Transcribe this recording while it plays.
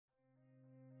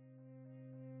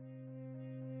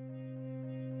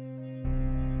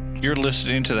You're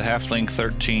listening to the Halfling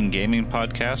 13 Gaming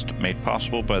Podcast, made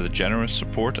possible by the generous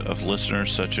support of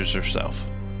listeners such as yourself.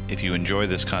 If you enjoy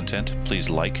this content, please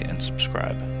like and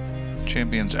subscribe.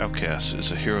 Champions Outcasts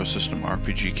is a Hero System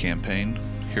RPG campaign.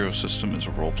 Hero System is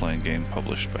a role-playing game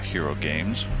published by Hero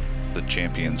Games. The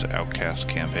Champions Outcasts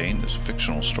campaign is a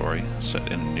fictional story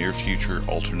set in a near-future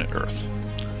alternate Earth.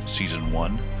 Season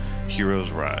 1, Heroes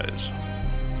Rise.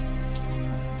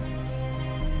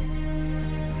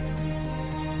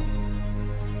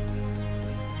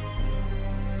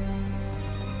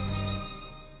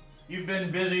 You've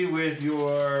been busy with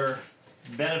your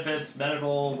benefits,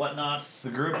 medical, whatnot. The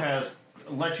group has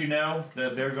let you know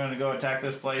that they're going to go attack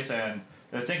this place, and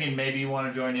they're thinking maybe you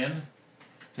want to join in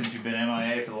since you've been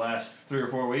MIA for the last 3 or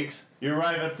 4 weeks. You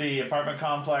arrive at the apartment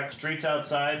complex. Streets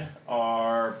outside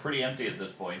are pretty empty at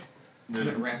this point.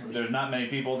 There's not many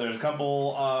people. There's a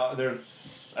couple, there's,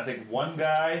 I think, one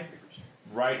guy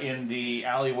right in the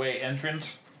alleyway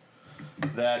entrance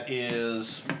that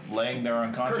is laying there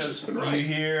unconscious. Right. You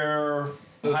hear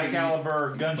high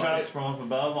caliber gunshots from up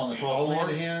above on the 12th floor.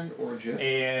 Hand or just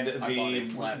And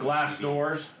the glass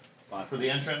doors for the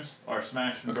entrance are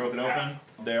smashed and broken open.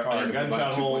 There are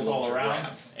gunshot holes all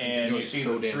around, and you see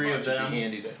the 3 of them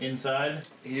inside.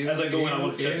 As I go in, I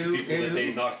want to check the people that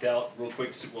they knocked out real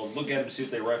quick. Well, look at them, see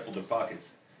if they rifled their pockets.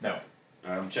 No.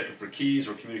 I'm checking for keys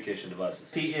or communication devices.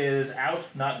 He is out,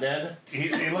 not dead. He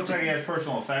looks like he has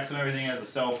personal effects and everything. He has a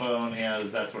cell phone. He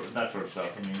has that sort of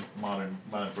stuff. I mean, modern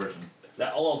person. Now,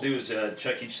 all I'll do is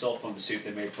check each cell phone to see if they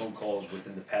made phone calls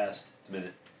within the past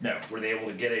minute. No. Were they able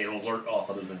to get an alert off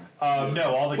other than...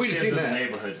 No, all the kids in the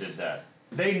neighborhood did that.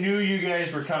 They knew you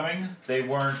guys were coming. They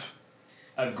weren't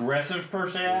aggressive per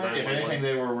se. If anything,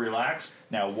 they were relaxed.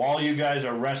 Now, while you guys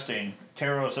are resting,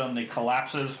 Taro suddenly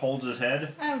collapses, holds his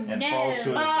head, and falls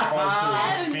to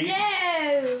his feet.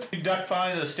 No! You duck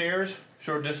behind the stairs,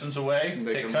 short distance away,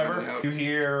 take cover. You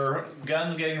hear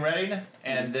guns getting readied,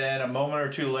 and then a moment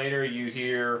or two later, you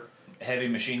hear heavy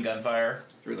machine gun fire.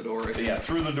 Through the door, right? Yeah,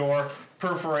 through the door.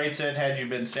 Perforates it. Had you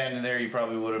been standing there, you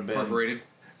probably would have been... Perforated?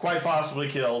 Quite possibly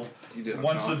killed. You did.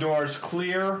 Once the door's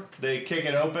clear, they kick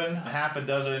it open. Half a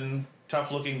dozen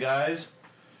tough-looking guys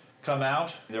come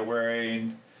out. They're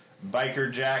wearing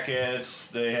biker jackets.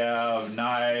 They have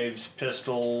knives,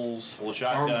 pistols,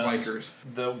 shotguns. Armed bikers.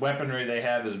 The weaponry they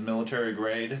have is military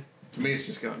grade. To me, it's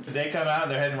just guns. They come out,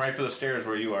 and they're heading right for the stairs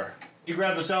where you are. You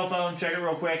grab the cell phone, check it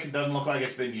real quick. It doesn't look like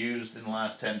it's been used in the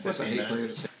last 10, 15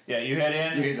 minutes. Yeah, you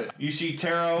head in. You see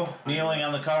Taro kneeling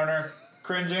on the corner,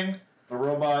 cringing. The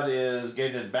robot is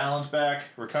getting his balance back,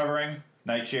 recovering.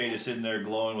 Nightshade is sitting there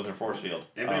glowing with her force field.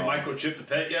 Anybody microchip the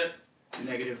pet yet?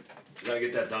 Negative. We gotta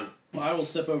get that done. Well, I will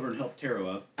step over and help Taro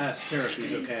up. Ask Taro if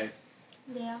he's okay.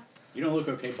 Yeah. You don't look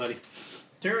okay, buddy.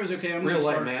 Taro's okay. I'm going to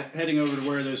start heading over to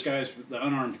where those guys, the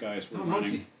unarmed guys, were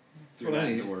running through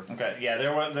that door. Okay, yeah,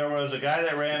 there was a guy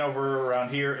that ran over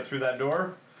around here through that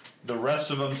door. The rest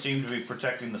of them seem to be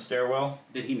protecting the stairwell.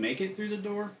 Did he make it through the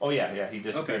door? Oh, yeah, he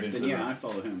disappeared into the room. I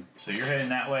follow him. So you're heading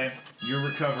that way. You're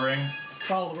recovering.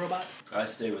 Follow the robot. I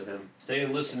stay with him. Stay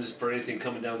and listen for anything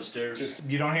coming down the stairs.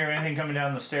 You don't hear anything coming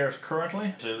down the stairs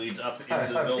currently. So it leads up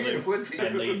into the building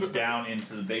and leads down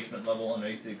into the basement level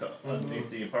underneath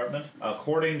the apartment.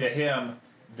 According to him,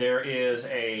 there is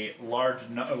a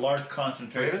large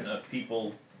concentration of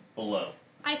people below.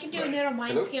 I can do another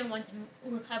mind scan once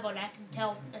I'm recovered. I can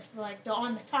tell if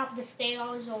on the top of the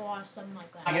stairs or something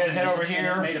like that. You guys head over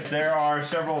here. There are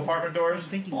several apartment doors,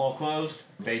 all closed.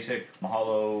 Basic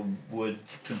hollow wood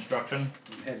construction.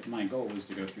 My goal was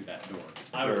to go through that door.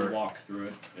 I would walk through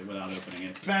it without opening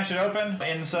it. Smash it open.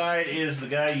 Inside is the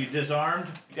guy you disarmed.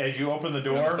 As you open the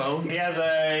door, he has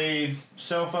a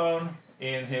cell phone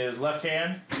in his left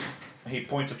hand. He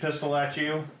points a pistol at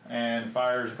you and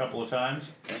fires a couple of times,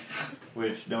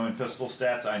 which, knowing pistol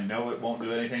stats, I know it won't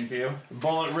do anything to you. The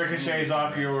bullet ricochets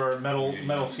off your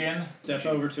metal skin. Step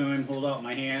over to him, hold out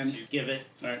my hand, give it.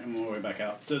 All right, I'm on my way back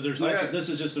out. So there's this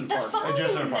is just an apartment.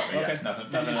 Just an apartment, okay.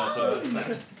 Nothing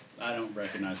else. I don't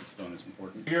recognize the phone as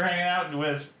important. You're hanging out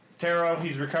with Taro.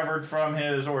 He's recovered from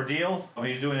his ordeal.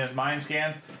 He's doing his mind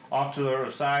scan. Off to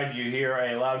the side, you hear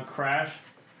a loud crash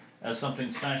as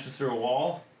something smashes through a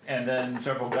wall. And then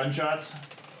several gunshots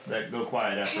that go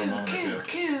quiet after a moment or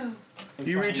two.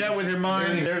 You reach out with your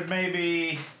mind. There's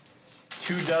maybe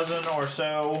 24 or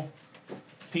so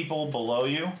people below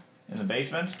you in the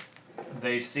basement.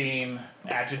 They seem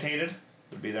agitated,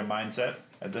 would be their mindset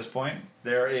at this point.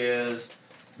 There is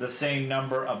the same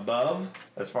number above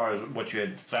as far as what you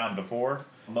had found before,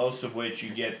 most of which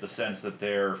you get the sense that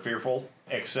they're fearful,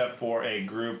 except for a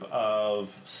group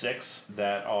of 6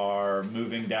 that are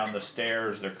moving down the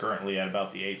stairs. They're currently at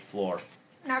about the 8th floor.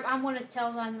 I'm gonna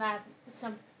tell them that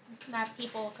that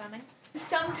people are coming.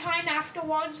 Sometime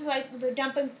afterwards, like they're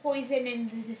dumping poison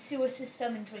into the sewer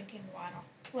system and drinking water.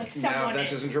 Like someone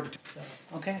that's is. his interpretation.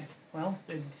 So, okay. Well,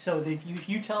 so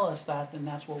you tell us that, then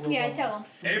that's what we'll. Yeah, go tell on.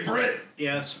 them. Hey, Britt.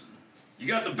 Yes. You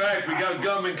got the back. We got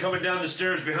gunmen coming down the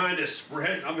stairs behind us.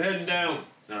 I'm heading down.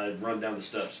 I run down the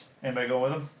steps. Anybody go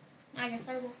with him? I guess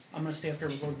I will. I'm gonna stay up here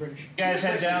with Lord British. You guys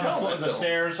head down the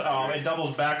stairs. It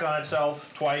doubles back on itself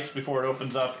twice before it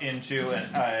opens up into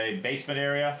a basement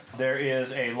area. There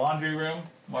is a laundry room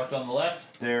marked on the left.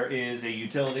 There is a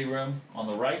utility room on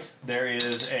the right. There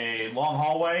is a long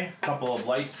hallway, a couple of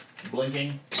lights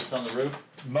blinking just on the roof.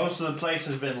 Most of the place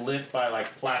has been lit by like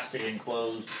plastic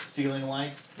enclosed ceiling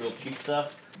lights, real cheap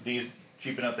stuff. These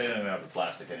cheap enough they don't even have the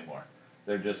plastic anymore.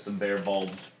 They're just some bare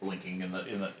bulbs blinking in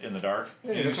the dark.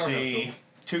 Yeah, you see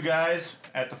two guys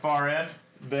at the far end.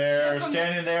 They're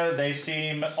standing there. They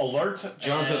seem alert.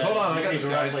 John says, "Hold on, I got these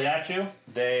guys." Directly at you.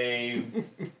 They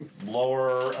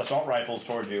lower assault rifles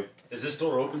towards you. Is this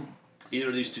door open? Either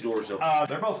of these two doors open?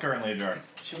 They're both currently ajar.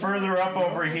 Further up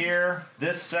over here,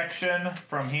 this section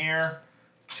from here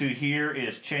to here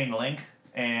is chain link,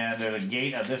 and there's a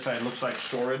gate at this side. Looks like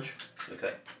storage.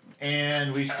 Okay.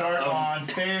 And we start on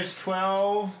phase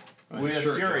 12 with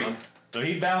Fury. John. So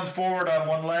he bounced forward on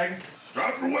one leg.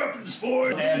 Drop your weapons,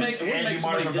 boy. And make you somebody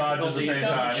martial dodge at the difficulty. same It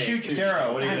doesn't time. shoot you.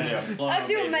 Tara, what are you going to do? I'll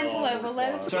do a mental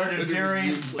overload. Sergeant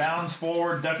Fury bounds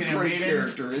forward, ducking and Great weaving.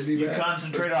 character, isn't he? You Matt?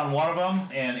 concentrate on one of them,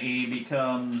 and he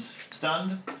becomes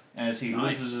stunned as he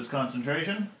loses his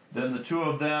concentration. Then the two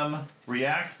of them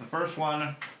react. The first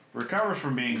one recovers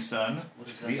from being stunned.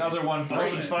 The other one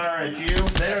opens fire at you.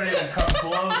 They don't even come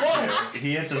close to you.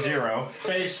 He hits a 0.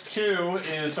 Phase 2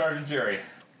 is Sergeant Fury.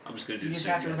 I'm just gonna do You the just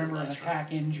same have to thing remember an last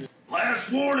attack injury. round.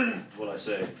 Last warning. Is what I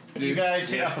say. You guys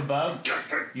hit up above.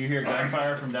 You hear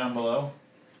gunfire from down below.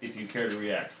 If you care to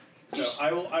react. So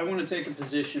I want to take a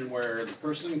position where the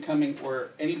person coming, or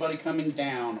anybody coming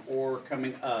down or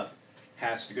coming up,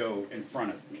 has to go in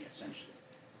front of me, essentially.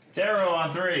 Taro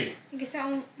on 3. I guess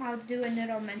I'll do a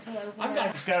little mental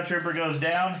overload. Scout Trooper goes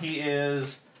down. He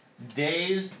is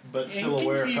dazed, but still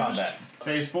aware of combat.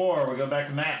 Phase 4, we go back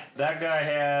to Matt. That guy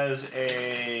has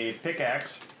a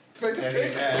pickaxe.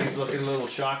 And he's looking a little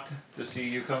shocked to see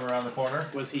you come around the corner.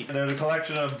 Was he? And there's a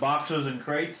collection of boxes and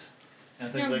crates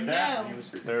and things like that.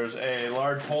 There's a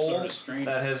large hole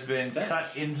that has been cut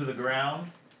into the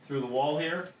ground through the wall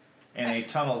here, and a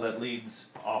tunnel that leads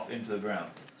off into the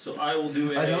ground. So I will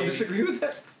do I don't disagree with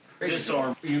that.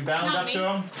 disarm. You bound Not up me. to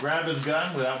him, grab his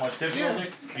gun without much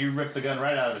difficulty. You rip the gun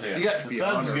right out of his hand. You got to The be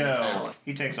thugs honored, go. Alan.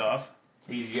 He takes off.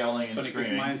 He's yelling and Funny, 'cause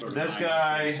screaming. mine's This mine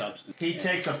guy, substance. he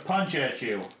takes a punch at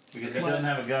you because he doesn't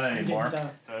have a gun anymore.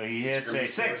 He hits a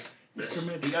 6.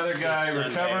 The other guy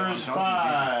recovers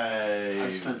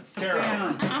 5. Taro,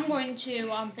 I'm going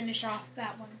to finish off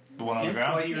that one. the one on the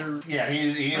While ground. you're Yeah,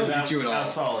 he I'll is beat you at all.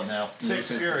 out solid now. 6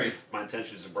 Fury. My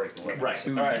intention is to break the weapon. Right.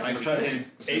 All right. I'm trying to hit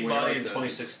See 8 what body yours and does.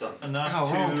 26 stun. Enough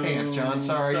Oh, wrong to pants, John.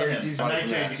 Sorry, stun you're him. using Night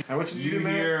body change. mass. How much did you You do,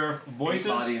 man? hear 8 voices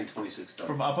body and 26 stun.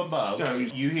 from up above. No,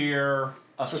 You hear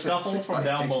a So scuffle 6 from body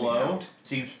down takes me below. out.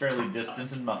 Seems fairly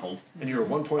distant and muffled. And you were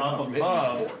 1 point Up off from hitting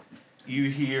above, me before. you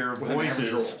hear With an average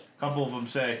voices. roll. A couple of them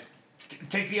say,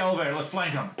 "Take the elevator. Let's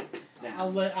flank them."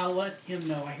 I'll let him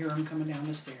know. I hear him coming down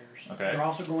the stairs. Okay. They're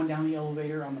also going down the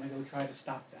elevator. I'm gonna go try to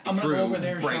stop that. I'm gonna Through go over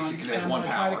there, breaks Sean, because and it has I'm one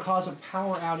gonna try to power. cause a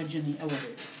power outage in the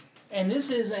elevator. And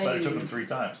this is But it took a them 3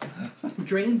 times.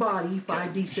 drain body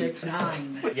 5d6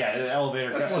 9. Yeah, the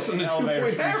elevator. That's less than the the elevator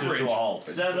 2-point screeches average. to a halt.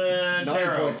 7 9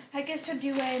 Taro. points. I guess I'll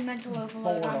do a mental overload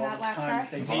Forward on all that this last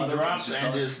time. guy. He drops Just and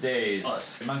us. is dazed.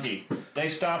 Us. Monkey. They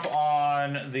stop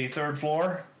on the 3rd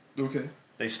floor. Okay.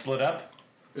 They split up.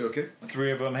 You okay? The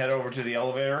 3 of them head over to the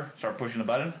elevator, start pushing the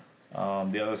button. The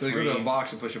other So they 3. go to a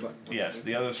box and push a button. Yes,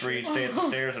 the other 3 stay at the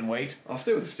stairs and wait. I'll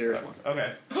stay with the stairs one.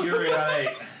 Okay. Fury on 8.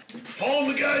 Follow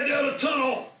the guy down the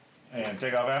tunnel. And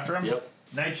take off after him. Yep.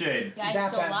 Nightshade. Guys Zap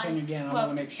still that alive? thing again. I Well,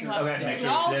 want to make sure. well, Okay, make we're sure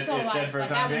all it's still dead, it's dead alive, for a but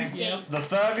time that one's being. dazed. The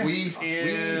thug We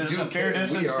is do a fair care.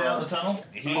 distance We are down the tunnel.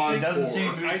 He hardcore. doesn't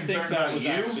seem to be I think concerned that about was you.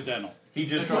 accidental. He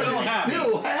just But tries it to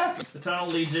still happened. The tunnel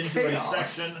leads into Chaos. a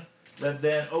section that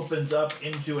then opens up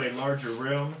into a larger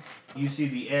room. You see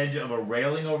the edge of a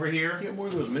railing over here, Get more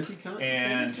of those minty cotton.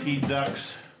 and he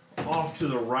ducks off to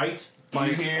the right. You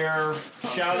hear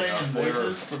shouting and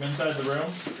voices from inside the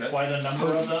room, Okay. quite a number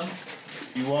of them.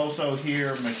 You also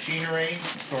hear machinery,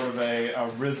 sort of a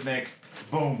rhythmic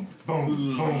boom,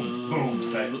 boom,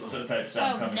 boom, boom type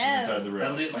sound Oh, coming no. from inside the room.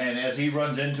 That'll do. And as he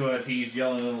runs into it, he's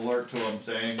yelling an alert to him,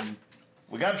 saying,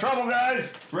 "We got trouble, guys!"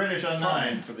 British on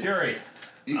 9. For the- Fury.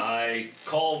 I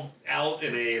call out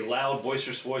in a loud,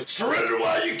 boisterous voice, "Surrender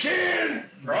while you can,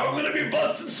 or I'm gonna be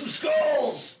busting some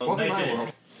skulls!" Welcome to my Night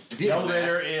world. the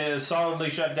elevator is solidly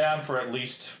shut down for at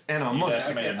least And a you'd month.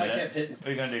 estimate a I minute. kept hitting. What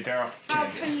are you gonna do, Taro? I'll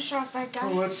finish off that guy. Oh,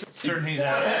 let's Certain he's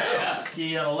out.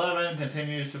 Key on 11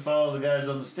 continues to follow the guys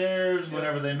on the stairs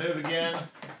whenever they move again.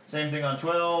 Same thing on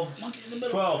 12.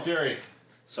 12, Fury.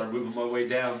 Start moving my way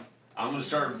down. I'm gonna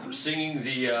start singing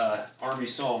the army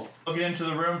song. Looking into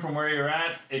the room from where you're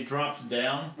at, it drops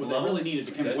down. Well, they really needed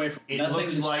to come away from. It Nothing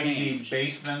looks has like changed. the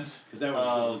basement 'Cause that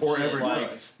was or ever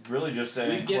like does. really just an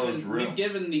We've enclosed given, room. we've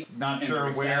given the. Not and sure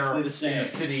they're where exactly the in same. the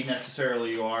city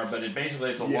necessarily you are, but it's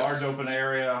a Yes. large open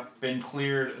area, been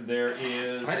cleared. There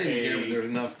is I didn't care, but there's a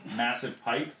enough. massive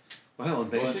pipe Well,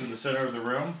 and going basic. through the center of the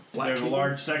room. Black There's a cable,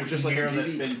 large which section is like a here that's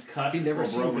DV. been cut He'd never or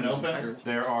seen broken one of those open. entire-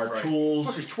 There are Right. tools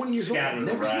Fucker's 20 years old. scattered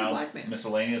Never seen a around black man.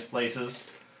 miscellaneous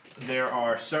places. There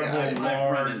are several Yeah, I've run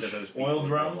large into those people oil in real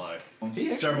drums, life. He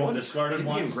actually several won. discarded He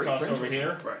became ones great tossed friends over with here,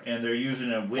 him. Right. and they're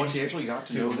using a Once winch he actually got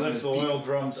to know to them lift as the people. oil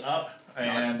drums up,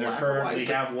 and they're black or white, currently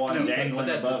but- have one No, dangling but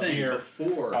that's above the thing. here.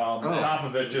 Before, The top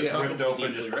of it just Yeah. ripped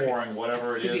open, just pouring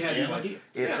whatever it because is he had in. no idea.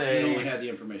 It's Yeah. He only a had the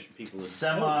information people would.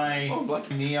 semi Oh, black.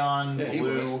 neon Yeah, he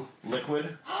blue liquid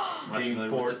Am I being familiar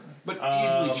poured. with it? But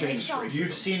Um, easily changed racism.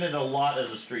 You've seen it a lot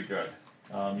as a street drug.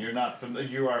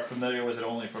 You are familiar with it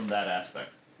only from that aspect.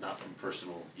 Not from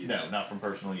personal use. No, not from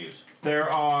personal use.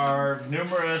 There are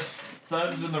numerous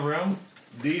thugs in the room.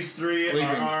 These three Leaving.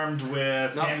 are armed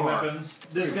with Not hand far. weapons.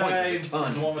 This 3 guy points is is a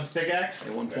ton. the one with the pickaxe.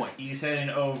 At one point. He's heading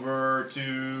over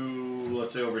to,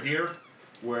 let's say, over here,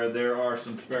 where there are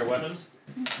some spare weapons.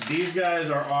 These guys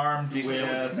are armed These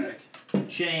guys with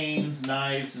chains,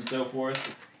 knives, and so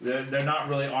forth. They're not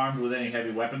really armed with any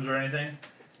heavy weapons or anything.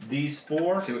 These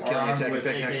four See what are Kelly armed attack with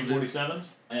and pickaxe will do? AK-47s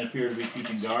and appear to be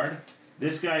keeping guard.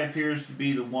 This guy appears to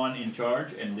be the one in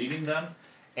charge and leading them,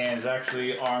 and is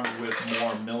actually armed with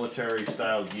more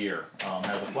military-style gear. Has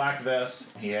a flak vest.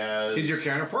 He has. He's your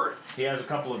counterpart? He has a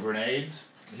couple of grenades.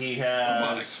 He has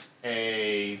Robotics.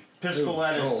 a pistol Ooh,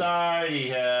 at his Joel. side. He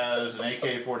has an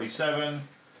AK-47,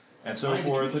 and so Why did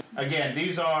you forth. put- Again,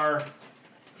 these are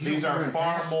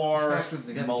far more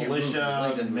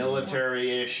militia,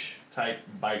 military-ish type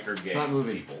biker gang not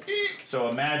moving. people. So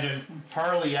imagine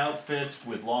Harley outfits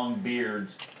with long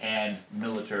beards and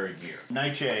military gear.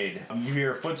 Nightshade. You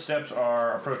hear footsteps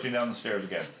are approaching down the stairs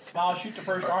again. I'll shoot the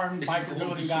first armed biker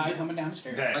building guy coming down the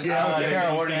stairs. Okay. Yeah, okay.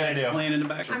 Tara, what are you gonna do? Playing in the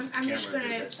background. I'm just Camera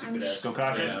gonna. does that I'm stupid just. Go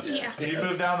cautious. Yeah. So you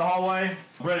move down the hallway.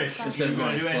 British. If Instead you're of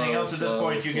going to do going anything slow, else at this slow,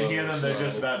 point, you can hear them. They're slow.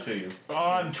 just about to you.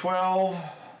 On 12,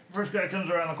 first guy comes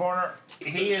around the corner.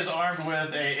 He is armed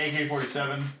with a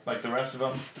AK-47, like the rest of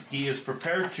them. He is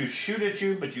prepared to shoot at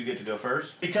you, but you get to go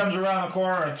first. He comes around the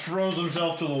corner and throws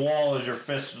himself to the wall as your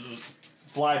fists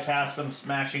fly past him,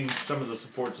 smashing some of the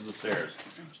supports of the stairs.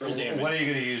 What are you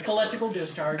going to use? Electrical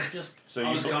discharge, just So I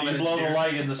you, was you commenting blow the there.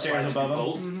 light in the stairs above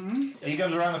him. Both. He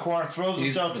comes around the corner, throws He's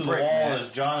himself to the the brick, wall man. as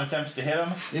John attempts to hit him.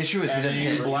 The issue is he And then didn't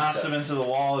you hit. blast him into the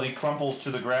wall and he crumples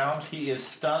to the ground. He is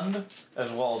stunned as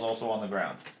well as also on the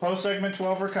ground. Post segment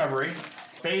 12 recovery.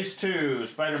 Phase 2,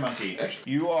 Spider Monkey.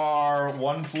 You are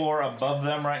one floor above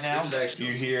them right now.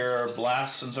 You hear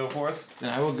blasts and so forth.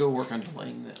 Then I will go work on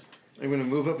delaying them. I'm going to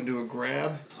move up and do a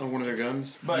grab on one of their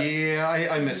guns. But- yeah,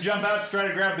 I missed. Jump out to try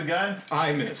to grab the gun.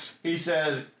 I missed. He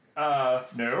says,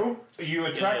 no. You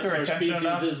attract their Our attention species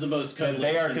enough is the most that cuddly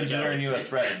they are in the considering you a galaxy.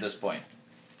 threat at this point.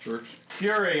 Church.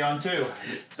 Fury on 2.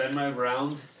 Spend my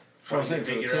round trying to saying for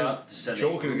the figure 10, out to send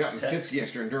Joel a could have group gotten text. 50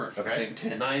 extra endurance for Okay. saying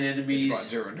 10. 9 It's enemies about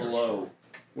 0 endurance. below.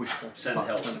 Which is a Send fuck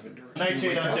help. ton of endurance.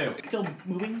 Nightshade Wake on up. 2. still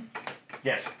moving.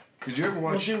 Yes. Did you ever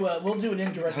watch? We'll do an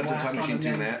indirect Hunt the blast Time on Machine him do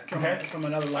then that? from, Okay. from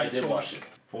another I light did source. watch it.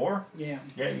 4? Yeah.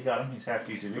 Yeah, you got him. He's half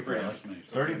TCV pretty much. Pretty much.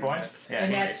 30 points. Yeah,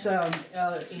 And he- that's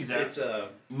he's out. It's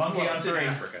Monkey well, on it's in 3.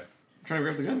 Africa. Trying to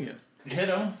grab the gun again. Hit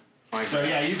him. My So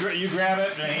yeah, you grab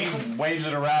it and he waves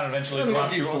it around. Eventually, Yeah, the drops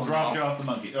monkey's you falling off off. the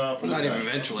monkey. Not even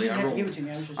eventually. You I have to give it rolled. to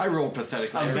me. I was just. I rolled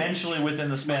pathetically. Eventually, within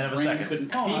the span of a brain second,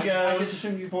 couldn't- Oh, he I goes. just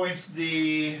assumed you- Points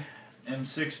the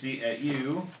M60 at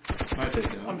you. I take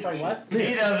it. I'm sorry, what?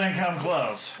 He doesn't come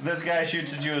close. This guy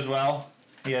shoots at you as well.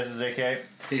 He has his AK.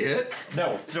 He hit.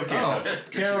 No, it's okay. Oh.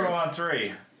 Taro on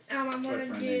 3. I'm Got a gonna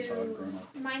friend named Todd do growing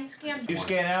up. mind scan. You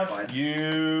scan out.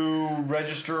 You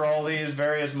register all these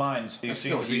various mines. These That's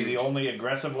seem still to be the huge. only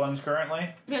aggressive ones currently.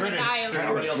 Gonna British. die over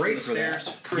That was else great on the for that.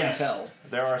 stairs? Couldn't Yes. tell.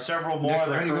 There are several more Next that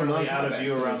are round you go currently out of non-combat, view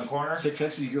so around the corner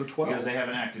 6X's, you go 12. because they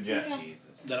haven't acted yet. Okay.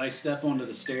 That I step onto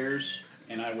the stairs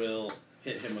and I will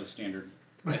hit him with standard.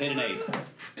 I hit an 8.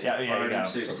 Yeah, you got him.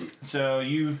 60. So you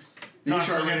You knock him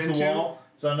sharpen against the into- wall,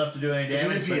 so enough to do any As an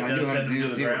damage, MP, but I it knew does how to send him to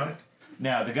the deal with ground. it.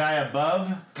 Now, the guy above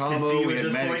can Combo, see you we at had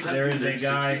this medic. point. There is a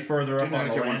guy 60. further up Didn't on have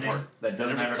the to get one landing part. that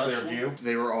doesn't have a clear view.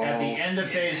 They were all. At the end of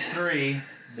phase 3,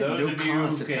 those no of you comms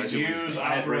who that can tells you use, anything.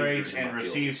 I had operate, rangers in and my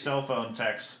receive field. cell phone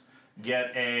texts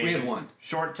get a We had one.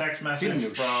 short text He message didn't know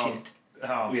from shit.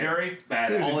 Fury.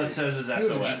 Bad. All it says is He was a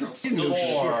SOS. general. He didn't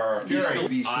know Or shit. He's still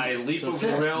Fury. BC. I leap So over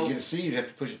text, the rail. You get a C, you'd have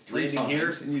to push it 3 Landing times. here.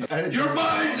 And I had to Your do-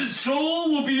 minds and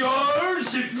soul will be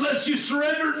ours unless you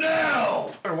surrender now.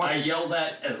 I yell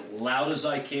that as loud as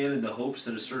I can in the hopes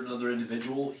that a certain other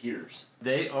individual hears.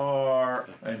 They are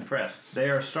impressed.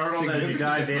 They are startled as you Significant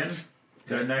dive difference. in.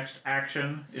 Their next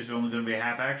action is only going to be a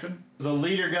half action. The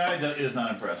leader guy is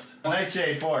not impressed.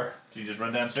 Nightshade 4. Did you just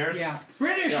run downstairs? Yeah.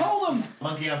 British, hold them!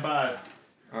 Monkey on 5.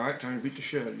 Alright, time to beat the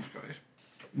shit out of these guys.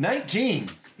 19.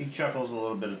 He chuckles a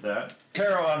little bit at that.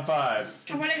 Taro on 5.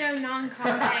 I want to go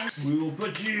non-combat. We will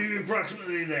put you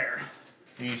approximately there.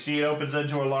 You see it opens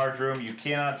into a large room. You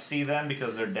cannot see them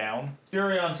because they're down.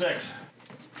 Fury on 6.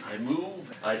 I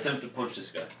move. I attempt to punch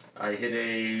this guy. I hit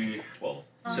a 12.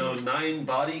 So 9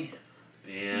 body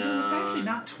and it's actually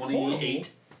not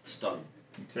 28 stun.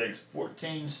 He takes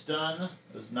 14 stun.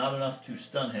 Is not enough to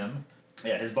stun him.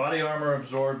 Yeah, his body armor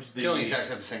absorbs the Killing attacks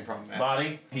have the same problem. Matt.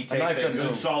 body. He A knife takes a doesn't good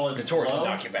move. solid The sword will blow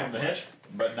knock you back from the much. hit,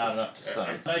 but not enough to stun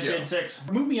him. Nightshade Yeah. 6.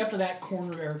 Move me up to that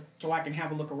corner there so I can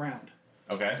have a look around.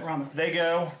 Okay. Around the... They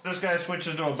go. This guy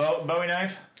switches to a Bowie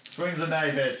knife. Swings a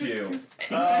knife at you.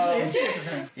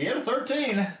 He had a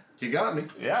 13. You got me.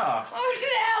 Yeah.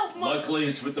 Oh no! Luckily,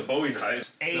 it's with the Bowie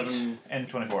knife. 8 7. and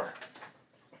 24.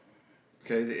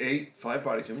 Okay, the 8, 5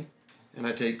 body to me. And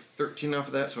I take 13 off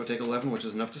of that, so I take 11, which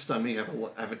is enough to stun me. I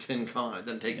have a 10 con. It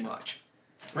doesn't take much.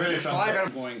 British on 5 out I'm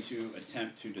of going to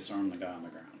attempt to disarm the guy on the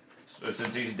ground. So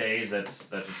since he's dazed, that's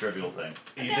a trivial thing.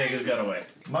 You take his gun away.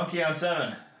 Monkey on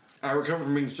 7. I recover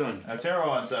from being stunned. Taro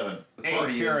on 7. The 8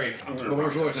 party Fury. is- I'm The gonna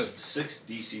Lord's rock Lord this. says- 6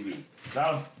 DCB.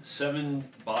 Down. 7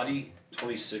 body,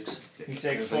 26. He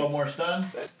takes 12 more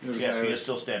stun. Yes, he is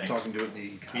still standing. Talking to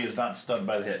the. He is not stunned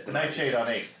by the hit. The Nightshade on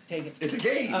 8. Take it. It's a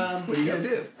game. What are you gonna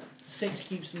do? 6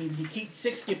 keeps me...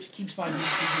 Six keeps my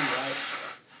DCB, right?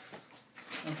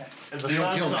 Okay. The You don't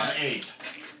Thugs kill on that. 8.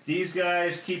 These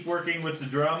guys keep working with the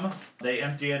drum. They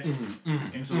empty it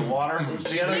into the water.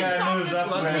 The other guy moves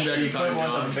up Well, with that's the going back in time, equivalent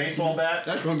of John. a baseball bat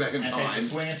That's going back in and takes a time.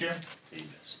 swing at you.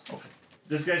 Yes.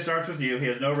 This guy starts with you. He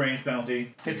has no range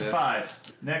penalty. Hits a Okay.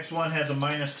 5. Next one has a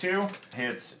 -2.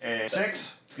 Hits a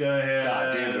 6. Go ahead.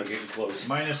 God damn, they're getting close.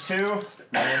 -2.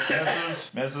 Misses.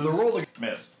 Misses. The roll ag-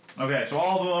 Miss. Okay, so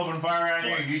all of them open fire on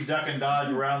you. You duck and dodge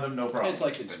around them, no problem. It's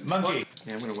like it's Monkey.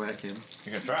 Yeah, I'm gonna whack him.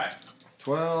 You can try.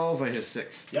 12, I hit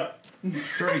 6. Yep.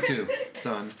 32.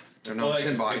 Done. Or no, Well,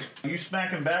 10 body. You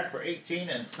smack him back for 18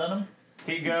 and stun him.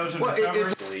 He goes and Well,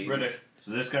 recovers. it's- British.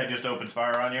 So this guy just opens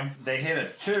fire on you. They hit a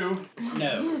 2.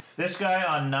 no. This guy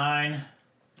on 9.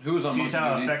 Who was on Sees monkey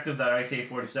how duty? effective that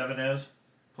AK-47 is,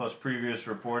 plus previous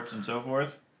reports and so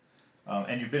forth.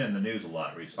 And you've been in the news a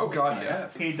lot recently. Oh god, yeah.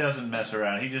 He doesn't mess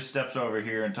around. He just steps over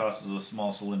here and tosses a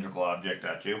small cylindrical object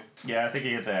at you. Yeah, I think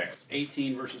he hits X.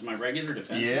 18 versus my regular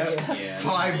defense. Yeah. Yeah.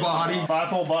 5 body. 5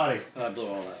 whole body. I blew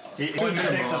all that off. He once you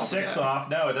take the 6 off,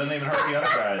 no, it doesn't even hurt the other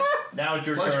guys. Now it's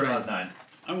your Flesh turn bang. on 9.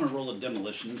 I'm going to roll a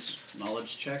demolitions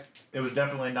knowledge check. It was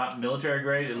definitely not military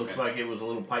grade. It looks like it was a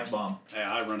little pipe bomb.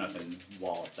 Yeah, I run up and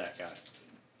wall at that guy.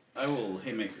 I will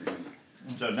haymaker him.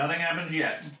 So nothing happens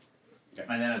yet. Okay.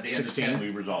 And then at the end of 16. 10, we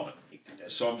resolve it.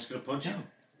 So I'm just gonna punch him.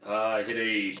 I hit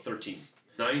a 13.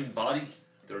 9 body,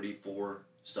 34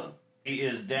 stun. He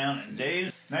is down and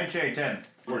dazed. Nightshade 10.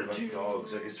 Worried about the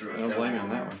dogs. I guess they're I don't blame you on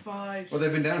that one. 5, Well,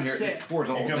 they've been down here six. at 4s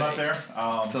all You day. come up there.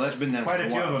 So that's been down Quite for a a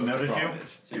few while. of them what the notice you. problem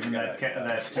is. Given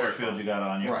that force field you got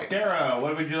on you. Right. Tara,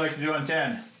 what would you like to do on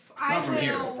 10? I Not from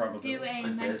here, will probably. do a I'm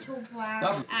dead. mental Not blast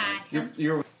from- at You're, him.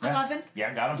 you're, 11,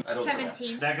 Yeah, got him. I don't know.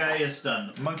 17. That guy is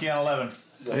stunned. Monkey on 11.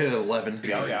 I hit 11.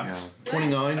 Yeah.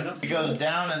 29. He goes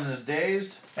down and is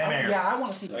dazed. Hey, Mayor. Yeah, I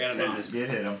want to see I got Did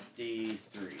a hit him.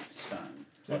 53 stun.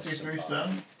 Plus 53 some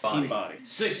stun. Team body.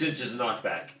 6 inches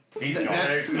knockback. He's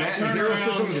That's, going. Matt, Turn in Hero around,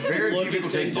 Systems, very few look people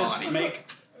at take just body. make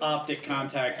optic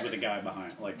contact with a guy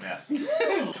behind. Like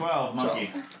Yeah. 12,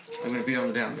 monkey. I'm gonna beat on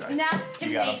the down guy. Now You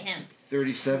to got save him. him.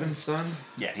 37 stun.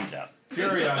 Yeah, he's out.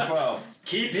 Fury on 12.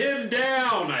 Keep him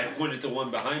down! I pointed to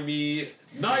one behind me.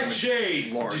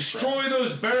 Nightshade! Large Destroy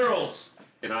those barrels!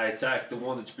 And I attack the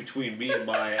one that's between me and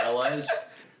my allies.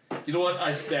 You know what?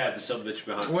 I stabbed the son of a bitch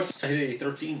behind me. What's- I hit a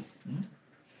 13.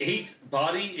 8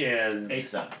 body and 8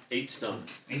 stun. 8 stun.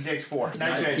 He takes 4.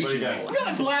 Nightshade, what do you got? I'm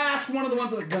gonna blast one of the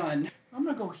ones with a gun. I'm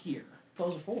gonna go here.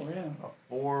 Those are 4, yeah. A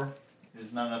 4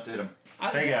 is not enough to hit him.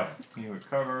 I- Take out. He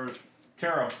recovers.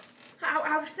 Taro.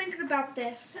 I was thinking about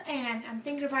this, and I'm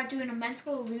thinking about doing a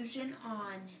mental illusion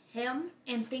on him,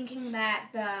 and thinking that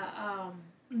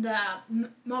the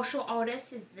martial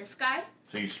artist is this guy.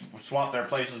 So you swap their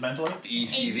places mentally?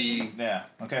 ECV. Yeah.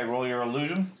 Okay, roll your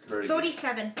illusion.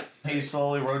 37. He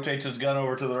slowly rotates his gun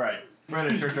over to the right.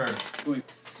 British, your turn.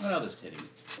 I'll just hit him.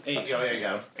 Oh, yeah, you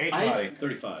got him. 8 body.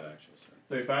 35, actually.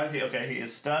 Sorry. 35? Okay, he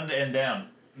is stunned and down.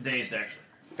 Dazed, actually.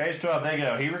 Phase 12, they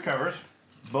go. He recovers.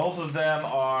 Both of them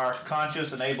are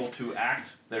conscious and able to act.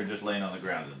 They're just laying on the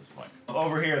ground at this point.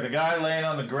 Over here, the guy laying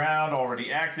on the ground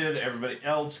already acted. Everybody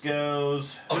else goes.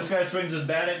 This guy swings his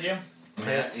bat at you.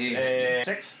 Hits a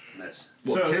 6. Miss.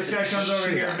 So this guy comes over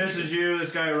shit here, out of misses you. This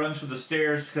guy runs for the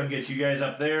stairs to come get you guys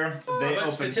up there. They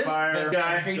open fire. The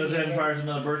guy goes ahead and fires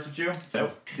another burst at you.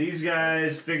 Nope. These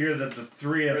guys figure that the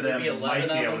 3 of them might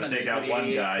be able to take out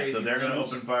one guy, so they're going to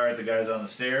open fire at the guys on the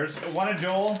stairs. One at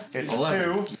Joel hits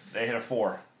 11. 2. They hit a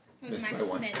 4. Missed by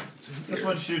 1. This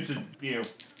one shoots at you.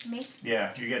 Me?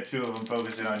 Yeah, you get 2 of them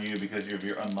focusing on you because of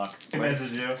your unluck. He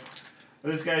misses you.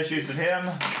 This guy shoots at him.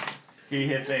 He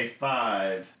hits a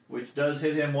 5, which does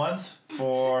hit him once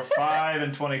for 5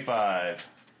 and 25.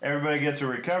 Everybody gets a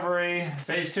recovery.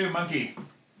 Phase 2, monkey.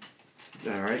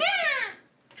 Alright.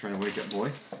 Trying to wake up,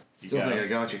 boy. Still got think him. I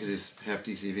got you because he's half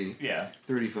DCV. Yeah.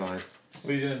 35.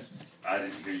 What are you doing? I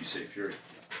didn't hear you say Fury.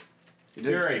 You did?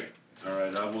 Fury.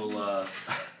 Alright, I will,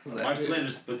 my plan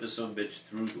is to put this son bitch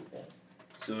through the wall.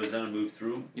 So is that a move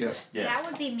through? Yes. Yes. That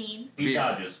would be mean. He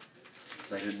dodges.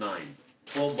 I hit 9.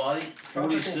 12 body,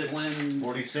 46.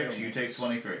 46, you take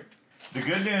 23. The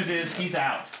good news is he's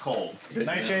out cold.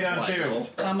 Nightshade on 2.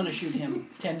 I'm gonna shoot him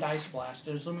 10 dice blast.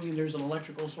 There's an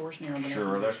electrical source near him.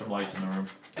 Sure, there's some lights in the room.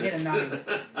 I get a 9.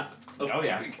 Oh,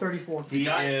 yeah. 34. He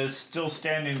is still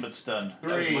standing but stunned.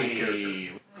 That was my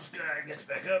 3. This guy gets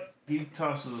back up. He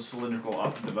tosses a cylindrical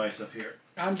optic device up here.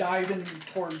 I'm diving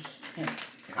towards him.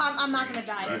 I'm not gonna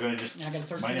You're die. going to just I got a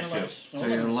 13 minus or less. So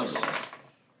you're 11.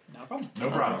 No problem. No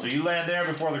problem. So you land there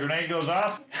before the grenade goes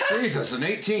off. Jesus, an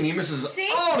 18. He misses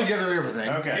See? altogether everything.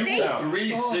 Okay. See? So,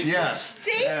 3 6. Yes.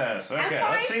 See? yes. Okay.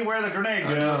 I'm Let's fine. see where the grenade I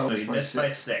goes. know, So it's he by missed by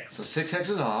 6. 6. So 6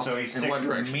 hexes off. So he's in 6 what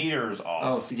direction? meters Oh,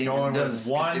 off. the game Going does with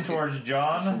 1 towards so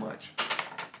John. much.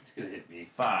 It's gonna hit me.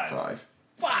 5.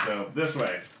 5. So this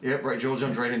way. Yep, right. Joel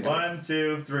jumped right into it. 1,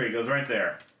 2, 3. Goes right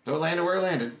there. So it landed where it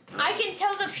landed. I can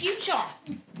tell the future.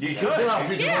 You could.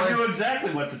 Yeah. You Yeah. knew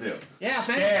exactly what to do. Yeah, thanks.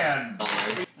 Scan.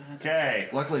 5. Okay.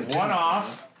 Luckily, 1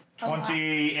 off. Oh, wow.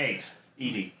 28.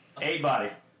 Edie. 8 body.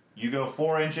 You go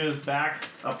 4 inches back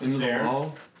up the Into the stairs.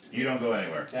 wall. You don't go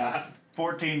anywhere. Yeah.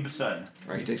 14 stun.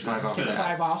 Right, he takes 5 off of Just that.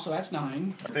 5 off, so that's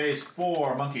 9. Phase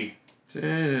 4, monkey. 10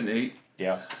 and 8.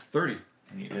 Yeah. 30.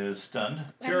 He is stunned.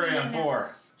 Fury on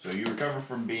 4. So you recover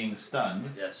from being stunned.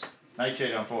 Yes.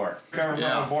 Nightshade on 4. Recover from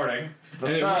Yeah. aborting. The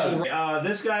Hey, thug.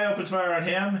 This guy opens fire on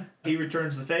him. He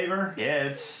returns the favor.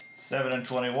 It's 7 and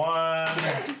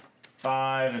 21.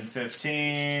 5 and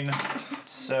 15.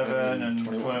 7 and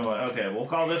 21. Okay, we'll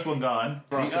call this one gone.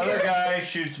 The Process. other guy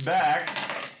shoots back.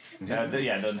 Yeah,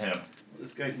 it doesn't hit him.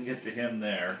 This guy can get to him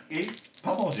there. He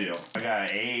pummels you. I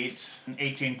got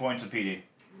 18 points of PD.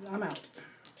 I'm out.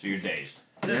 So you're dazed.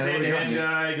 Yeah, This what do you hand got?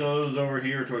 guy goes over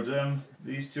here towards them.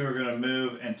 These 2 are going to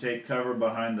move and take cover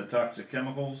behind the toxic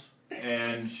chemicals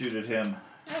and shoot at him.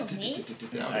 Oh, me?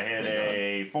 I hit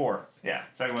a 4. Yeah,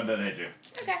 second one doesn't hit you.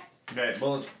 Okay. Okay,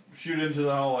 bullets shoot into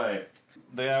the hallway.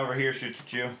 The guy over here shoots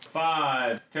at you.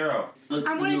 5. Taro. Let's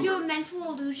I'm gonna do maneuver. a mental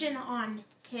illusion on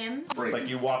him Like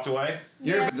you walked away.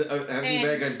 Yeah, but having And-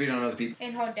 bad guys beat on other people.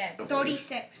 and her dead. Don't believe.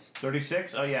 36.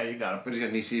 36? Oh yeah, you got him. But he's got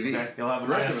an ECV. Okay, you'll have a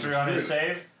The rest of minus us 3 are on his screwed.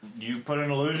 save. You put an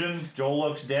illusion, Joel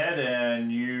looks dead, and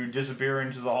you disappear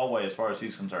into the hallway as far as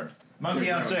he's concerned.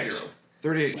 Monkey on 6. 0.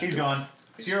 38. He's gone.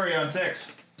 Fury on 6.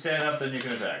 Stand up, then you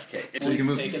can attack. Okay. So you can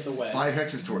move Take it away. 5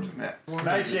 hexes towards him, Matt.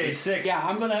 Nightshade, 6. Yeah,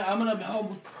 I'm gonna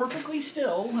hold perfectly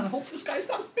still and hope this guy's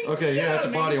not beating Okay, the shit yeah, out it's a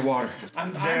of me. body of water.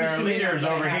 I'm Their assuming leader's I'm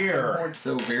gonna over have to here. board-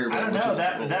 So variable. I don't which know, is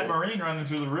that roll. Marine running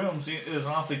through the room is an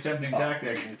awfully tempting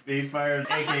tactic. He fires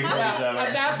that-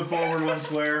 AK-47. The forward 1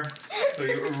 square, so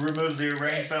he removes the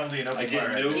range penalty and I opens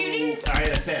didn't fire. know. Cuties. I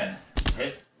hit a 10.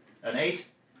 Hit. An 8.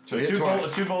 So hit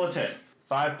twice. 2 bullets hit.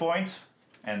 5 points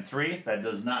and 3. That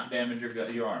does not damage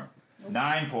your arm.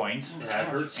 9 points That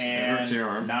hurts. and hurts your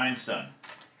arm. 9 stun.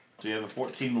 So you have a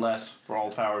 14 less for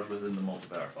all powers within the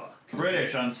multi-power.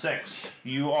 British on 6.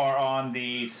 You are on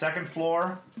the 2nd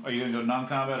floor. Are you going to go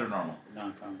non-combat or normal?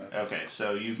 Non-combat. Okay,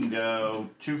 so you can go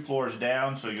 2 floors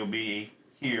down, so you'll be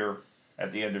here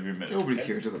at the end of your minute. Nobody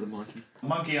cares about the monkey.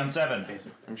 Monkey on 7.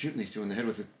 I'm shooting these 2 in the head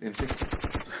with an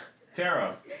M60.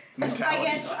 Tara, I mentality.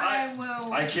 guess I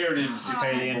will. I carried him 6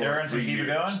 pay the endurance and keep it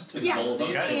going? Yeah,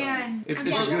 Okay. and It's I'm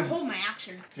gonna good. hold my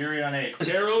action. Fury on 8.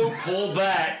 Taro, pull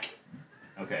back.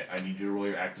 Okay, I need you to roll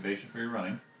your activation for your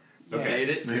running. Yeah. Made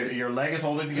it. Your leg is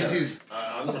holding Since together. he's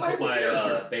I'm gonna put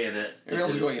my bayonet Everyone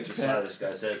else is going into into the side that. of this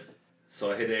guy's head.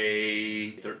 So I hit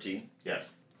a 13. Yes.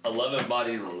 11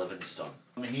 body and 11 stun.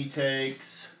 He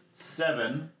takes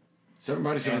 7 7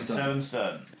 body, 7 and stun. 7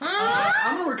 stun.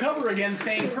 I'm gonna recover again,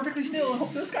 staying perfectly still and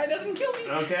hope this guy doesn't kill me.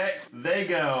 Okay, they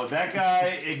go. That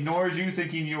guy ignores you,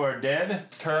 thinking you are dead.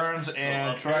 Turns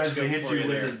and tries to hit you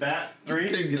with his bat. 3.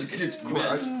 Dude gets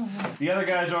crushed. The other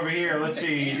guy's over here. Let's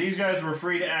see. These guys were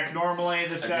free to act normally.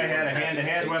 This guy had a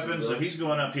hand-to-hand weapon, so he's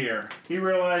going up here. He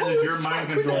realizes you're mind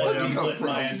controlling Where'd him. you come Put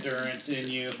my from? endurance in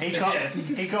you.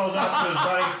 He calls up to his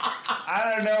buddy.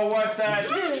 I don't know what that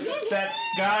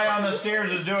guy on the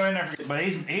stairs is doing, but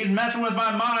he's messing with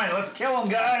my mind. Let's kill him,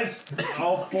 guys.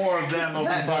 All 4 of them open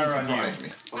That fire doesn't on you. surprise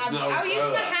me. I'll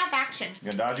use my half action.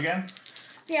 You gonna dodge again?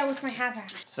 Yeah, with my half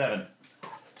action. 7.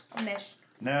 I missed.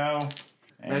 No.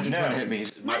 And Imagine no. trying to hit me.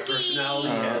 My Monkey. personality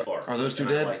has bar. Are those two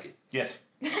and I dead? like it. Yes.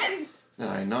 Then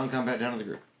I non-combat down to the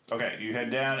group. Okay, you head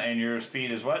down, and your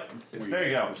speed is what? There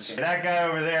you go. That guy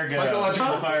over there goes.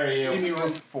 Psychological. Fire at See me you. roll.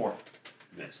 4.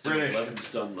 Missed. British. 11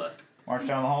 stun left. March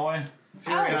down the hallway.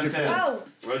 Fury Oh. on 10. Oh,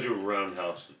 When I do a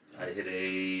roundhouse, I hit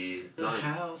a 9.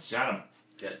 House. Got him.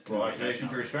 Get Roll activation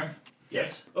for your strength.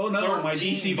 Yes. Oh no, my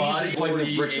 13 DC body, is It's like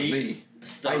the bricks with 48 me.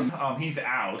 stun. He's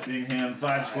out. Hitting him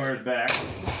 5 squares back.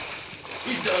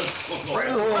 He does.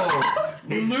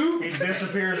 Oh, He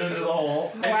disappears into the hole.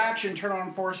 Full action, turn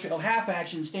on force field. Half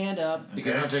action, stand up. you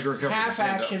cannot take a recovery. Half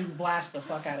stand up. action, blast the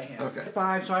fuck out of him. Okay.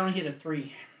 5, so I only hit a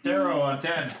 3. 0 on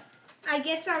 10. I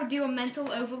guess I'll do a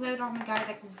mental overload on the guy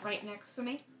that's right next to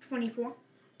me. 24.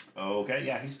 Okay,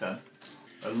 yeah, he's done.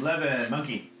 11,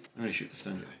 monkey. I'm gonna shoot the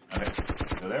stun guy.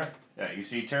 Okay, go there. Yeah, you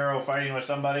see Taro fighting with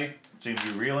somebody. Seems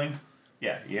to be reeling.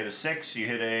 Yeah, you hit a 6, you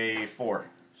hit a 4.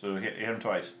 So you hit him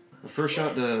twice. The first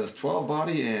shot does 12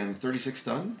 body and 36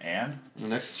 stun. And? The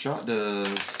next shot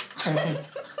does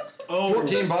Oh,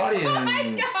 14 body and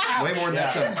way more than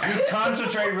that yeah. stun. You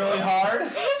concentrate really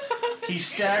hard. He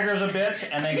staggers a bit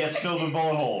and then gets filled with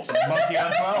bullet holes. Monkey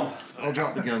on 12. I'll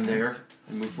drop the gun there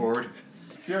and move forward.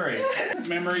 Fury.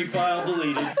 Memory file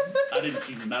deleted. I didn't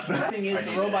see nothing. The thing I is, need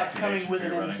the an robot's coming activation with for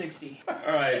an your running. M60.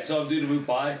 Alright, so I'm due to move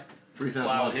by. 3,000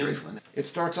 Wow, miles him. Graceland. It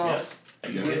starts Yes. off.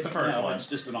 You hit the first No, one. it's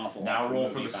just an awful. Now awful roll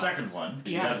for movie the about second one.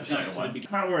 You Yeah. got the second one.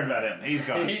 Not worried about him. He's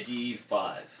gone.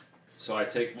 D5. So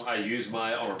I use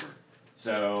my armor.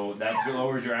 So that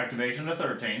lowers your activation to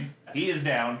 13. He is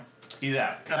down. He's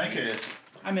out. Actually, it is.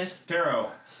 I missed.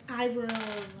 Taro. I will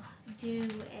do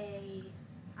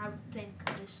I would think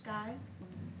this guy.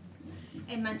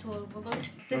 A mental overload.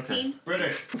 15.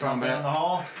 British. Combat. Down the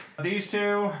hall. These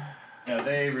two,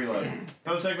 they reload.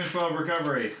 Post segment 12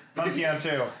 recovery. Monkey on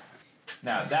 2.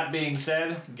 Now, that being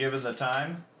said, given the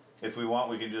time, if we want,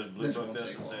 we can just blue book won't this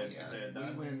take and long, say yeah. it We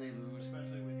done. win, they lose.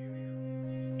 Especially with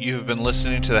you here. You have been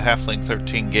listening to the Halfling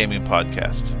 13 Gaming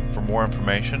Podcast. For more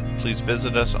information, please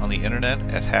visit us on the internet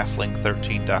at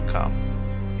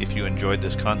halfling13.com. If you enjoyed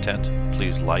this content,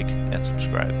 please like and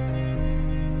subscribe.